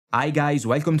Hi guys,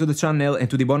 welcome to the channel and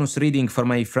to the bonus reading for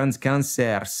my friends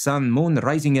Cancer, Sun, Moon,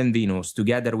 Rising and Venus.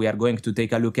 Together we are going to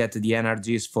take a look at the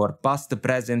energies for past,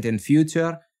 present and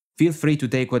future. Feel free to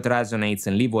take what resonates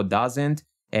and leave what doesn't,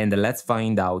 and let's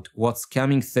find out what's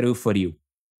coming through for you.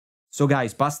 So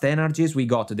guys, past energies, we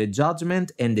got the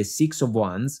Judgment and the Six of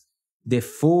Wands, the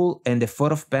Fool and the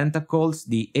Four of Pentacles,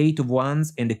 the Eight of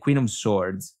Wands and the Queen of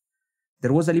Swords.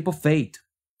 There was a leap of faith.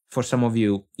 For some of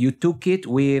you, you took it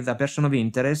with a person of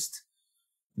interest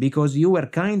because you were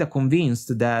kind of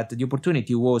convinced that the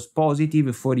opportunity was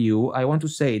positive for you. I want to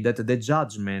say that the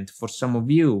Judgment for some of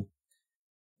you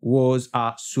was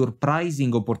a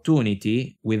surprising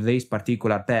opportunity with this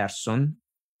particular person.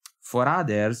 For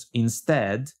others,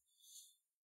 instead,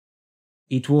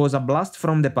 it was a blast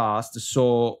from the past,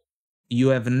 so you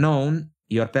have known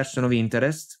your person of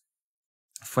interest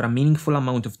for a meaningful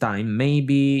amount of time.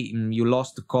 Maybe you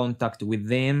lost contact with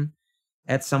them.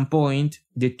 At some point,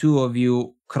 the two of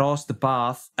you crossed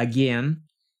path again,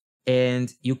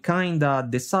 and you kinda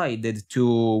decided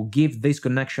to give this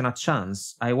connection a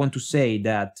chance. I want to say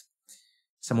that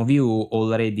some of you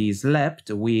already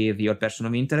slept with your person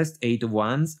of interest, Eight of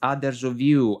Wands. Others of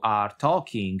you are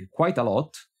talking quite a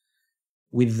lot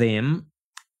with them.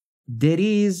 There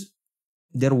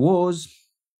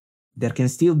can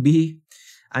still be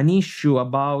an issue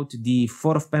about the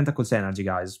Four of Pentacles energy,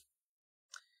 guys.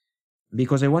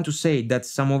 Because I want to say that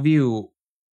some of you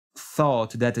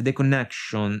thought that the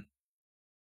connection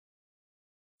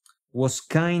was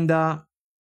kinda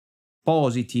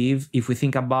positive if we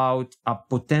think about a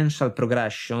potential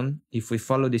progression, if we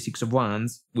follow the Six of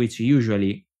Wands, which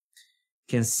usually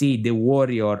can see the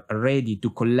warrior ready to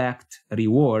collect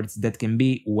rewards that can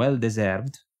be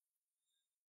well-deserved.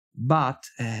 But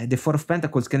the Four of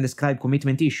Pentacles can describe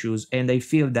commitment issues, and I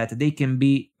feel that they can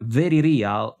be very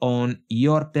real on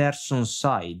your person's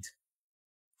side.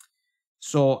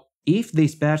 So if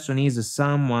this person is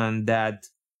someone that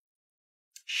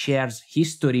shares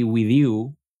history with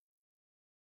you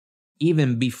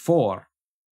even before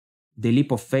the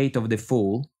leap of faith of the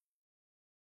Fool,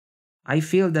 I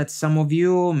feel that some of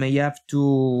you may have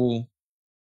to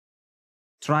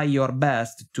try your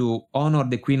best to honor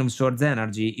the Queen of Swords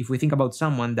energy if we think about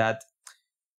someone that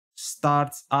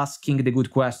starts asking the good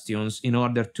questions in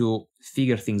order to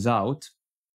figure things out,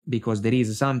 because there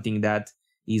is something that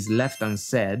is left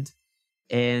unsaid.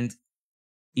 And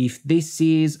if this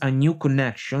is a new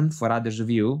connection for others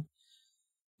of you,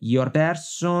 your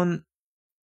person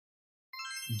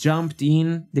jumped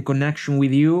in the connection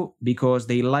with you because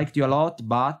they liked you a lot,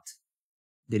 but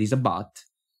there is a but.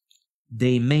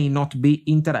 They may not be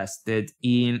interested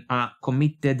in a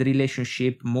committed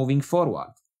relationship moving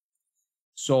forward.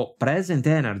 So present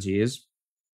energies,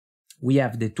 we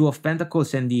have the Two of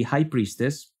Pentacles and the High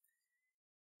Priestess,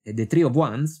 the Three of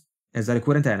Wands as a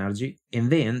recurrent energy,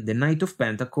 and then the Knight of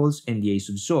Pentacles and the Ace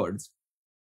of Swords.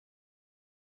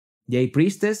 The High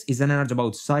Priestess is an energy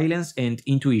about silence and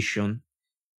intuition.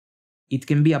 It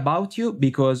can be about you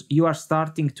because you are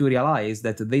starting to realize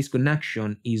that this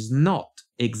connection is not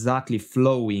exactly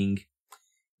flowing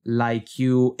like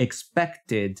you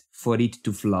expected for it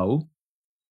to flow.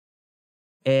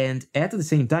 And at the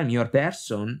same time, your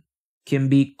person can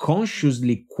be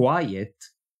consciously quiet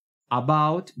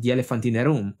about the elephant in the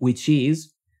room, which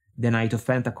is the Knight of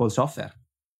Pentacles offer.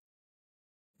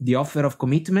 The offer of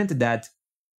commitment that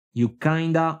you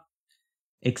kinda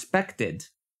expected,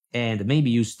 and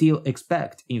maybe you still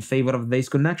expect in favor of this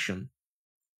connection.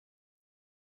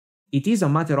 It is a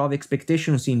matter of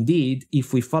expectations indeed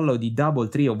if we follow the double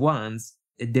Three of Wands.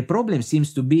 The problem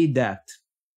seems to be that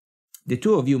the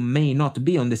two of you may not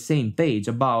be on the same page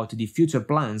about the future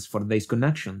plans for this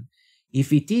connection.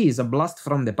 If it is a blast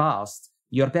from the past,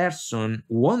 your person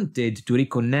wanted to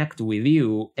reconnect with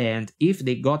you, and if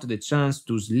they got the chance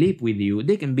to sleep with you,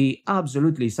 they can be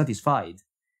absolutely satisfied.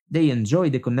 They enjoy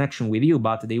the connection with you,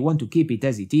 but they want to keep it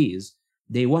as it is.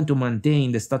 They want to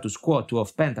maintain the status quo, Two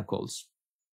of Pentacles.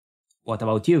 What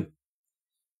about you?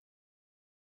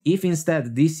 If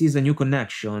instead this is a new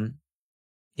connection,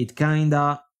 it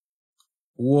kinda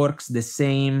works the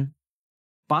same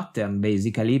pattern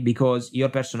basically, because your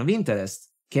person of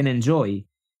interest can enjoy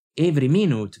every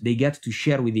minute they get to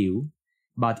share with you.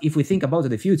 But if we think about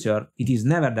the future, it is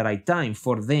never the right time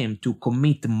for them to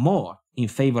commit more in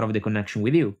favor of the connection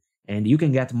with you, and you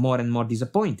can get more and more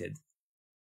disappointed.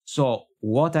 So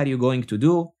what are you going to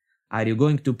do? Are you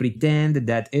going to pretend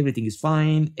that everything is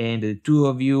fine and the two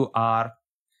of you are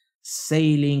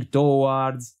sailing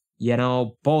towards,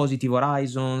 positive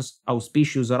horizons,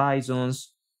 auspicious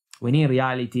horizons, when in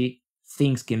reality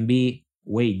things can be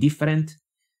way different?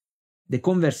 The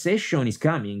conversation is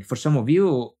coming. For some of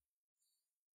you,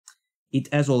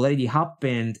 it has already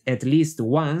happened at least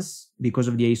once because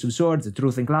of the Ace of Swords, the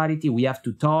truth and clarity. We have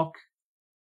to talk.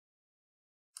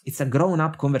 It's a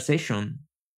grown-up conversation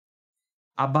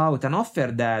about an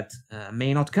offer that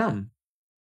may not come.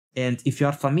 And if you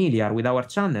are familiar with our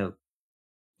channel,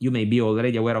 you may be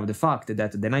already aware of the fact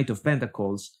that the Knight of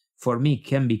Pentacles, for me,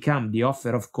 can become the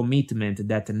offer of commitment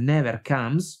that never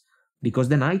comes, because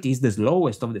the Knight is the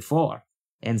slowest of the four,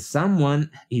 and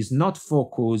someone is not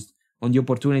focused on the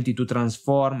opportunity to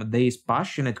transform this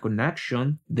passionate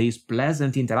connection, this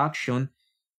pleasant interaction,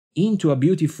 into a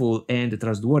beautiful and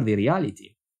trustworthy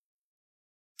reality.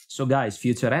 So guys,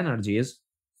 future energies,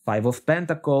 5 of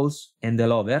Pentacles and the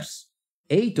Lovers,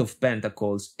 8 of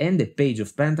Pentacles and the Page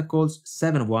of Pentacles,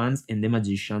 7 of Wands and the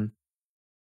Magician.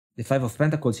 The 5 of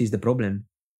Pentacles is the problem,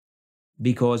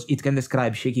 because it can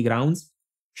describe shaky grounds,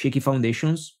 shaky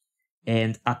foundations,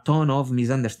 and a ton of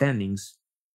misunderstandings.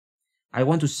 I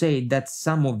want to say that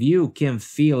some of you can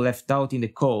feel left out in the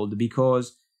cold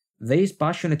because there is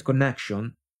passionate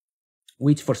connection,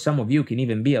 which for some of you can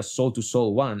even be a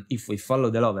soul-to-soul one if we follow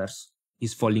the Lovers,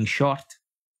 is falling short.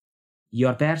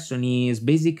 Your person is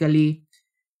basically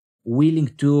willing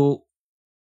to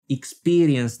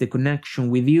experience the connection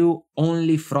with you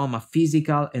only from a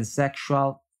physical and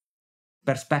sexual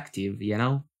perspective, you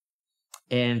know?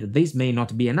 And this may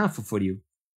not be enough for you.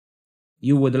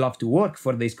 You would love to work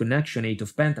for this connection, 8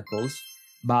 of Pentacles,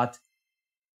 but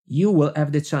you will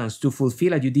have the chance to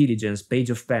fulfill a due diligence,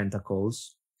 Page of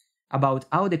Pentacles, about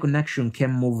how the connection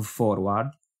can move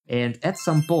forward, and at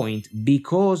some point,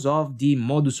 because of the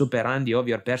modus operandi of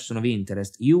your person of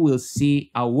interest, you will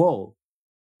see a wall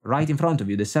right in front of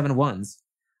you, the 7 Wands,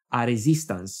 a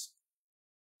resistance.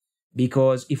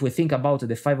 Because if we think about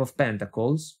the 5 of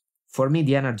Pentacles, for me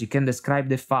the energy can describe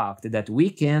the fact that we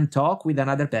can talk with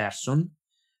another person,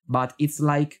 but it's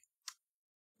like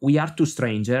we are two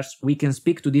strangers, we can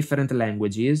speak two different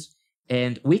languages,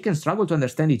 and we can struggle to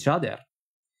understand each other.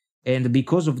 And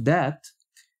because of that,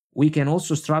 we can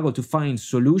also struggle to find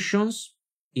solutions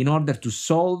in order to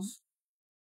solve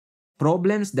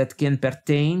problems that can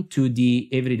pertain to the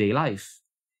everyday life.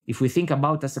 If we think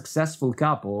about a successful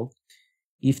couple,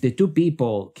 if the two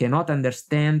people cannot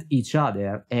understand each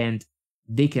other and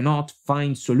they cannot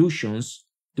find solutions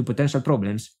to potential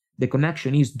problems, the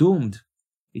connection is doomed.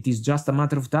 It is just a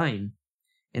matter of time.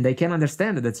 And I can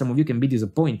understand that some of you can be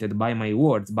disappointed by my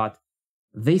words, but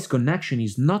this connection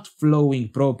is not flowing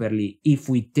properly if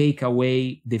we take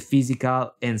away the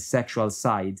physical and sexual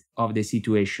side of the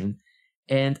situation.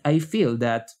 And I feel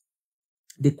that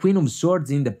the Queen of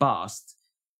Swords in the past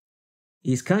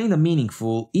is kind of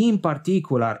meaningful, in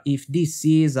particular if this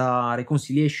is a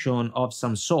reconciliation of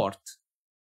some sort,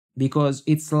 because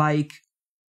it's like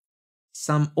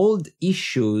some old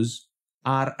issues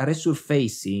are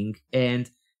resurfacing and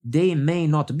they may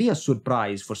not be a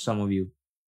surprise for some of you.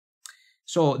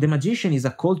 So the Magician is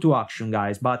a call to action,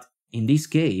 guys, but in this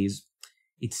case,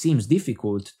 it seems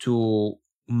difficult to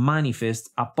manifest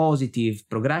a positive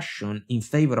progression in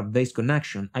favor of this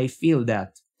connection. I feel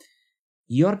that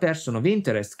your person of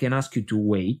interest can ask you to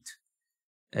wait.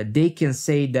 They can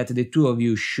say that the two of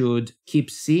you should keep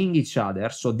seeing each other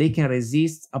so they can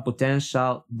resist a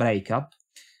potential breakup,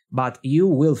 but you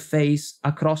will face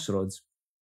a crossroads.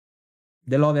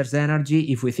 The Lover's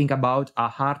energy, if we think about a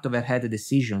heart-over-head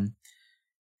decision,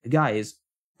 guys,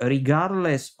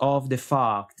 regardless of the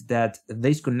fact that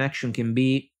this connection can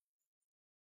be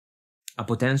a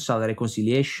potential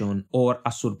reconciliation or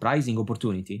a surprising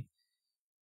opportunity,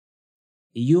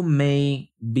 you may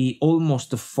be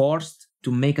almost forced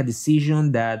to make a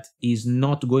decision that is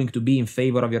not going to be in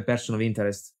favor of your person of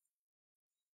interest,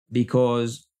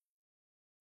 because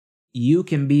you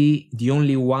can be the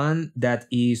only one that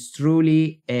is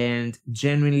truly and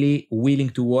genuinely willing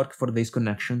to work for this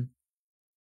connection.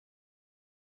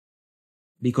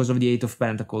 Because of the 8 of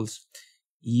Pentacles,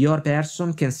 your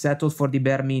person can settle for the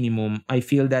bare minimum. I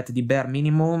feel that the bare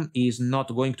minimum is not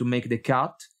going to make the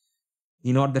cut.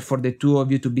 In order for the two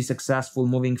of you to be successful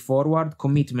moving forward,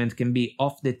 commitment can be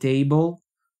off the table.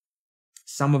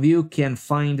 Some of you can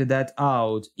find that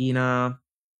out in a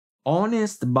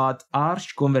honest but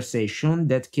harsh conversation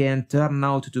that can turn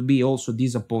out to be also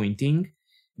disappointing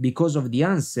because of the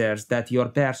answers that your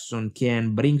person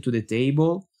can bring to the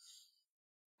table.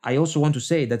 I also want to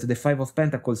say that the 5 of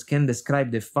Pentacles can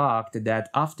describe the fact that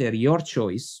after your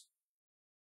choice,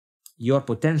 your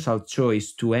potential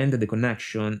choice to end the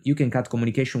connection, you can cut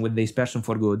communication with this person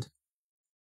for good.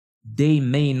 They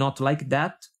may not like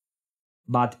that,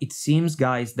 but it seems,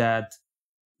 guys, that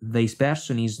this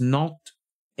person is not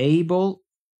able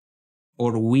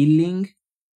or willing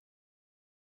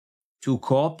to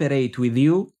cooperate with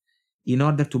you in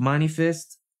order to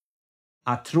manifest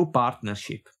a true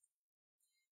partnership.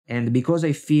 And because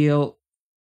I feel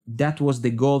that was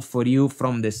the goal for you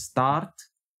from the start,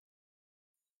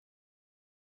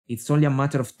 it's only a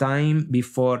matter of time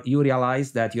before you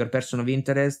realize that your person of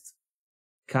interest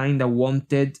kinda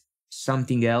wanted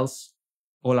something else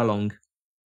all along.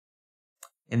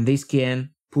 And this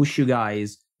can push you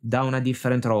guys down a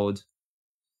different road.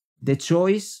 The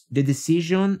choice, the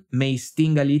decision may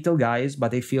sting a little, guys,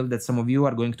 but I feel that some of you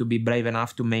are going to be brave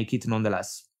enough to make it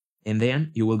nonetheless. And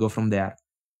then you will go from there.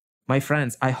 My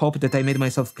friends, I hope that I made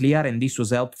myself clear and this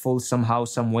was helpful somehow,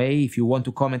 some way. If you want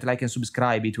to comment, like, and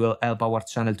subscribe, it will help our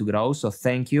channel to grow. So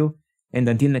thank you. And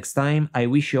until next time, I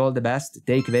wish you all the best.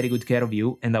 Take very good care of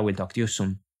you and I will talk to you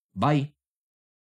soon. Bye.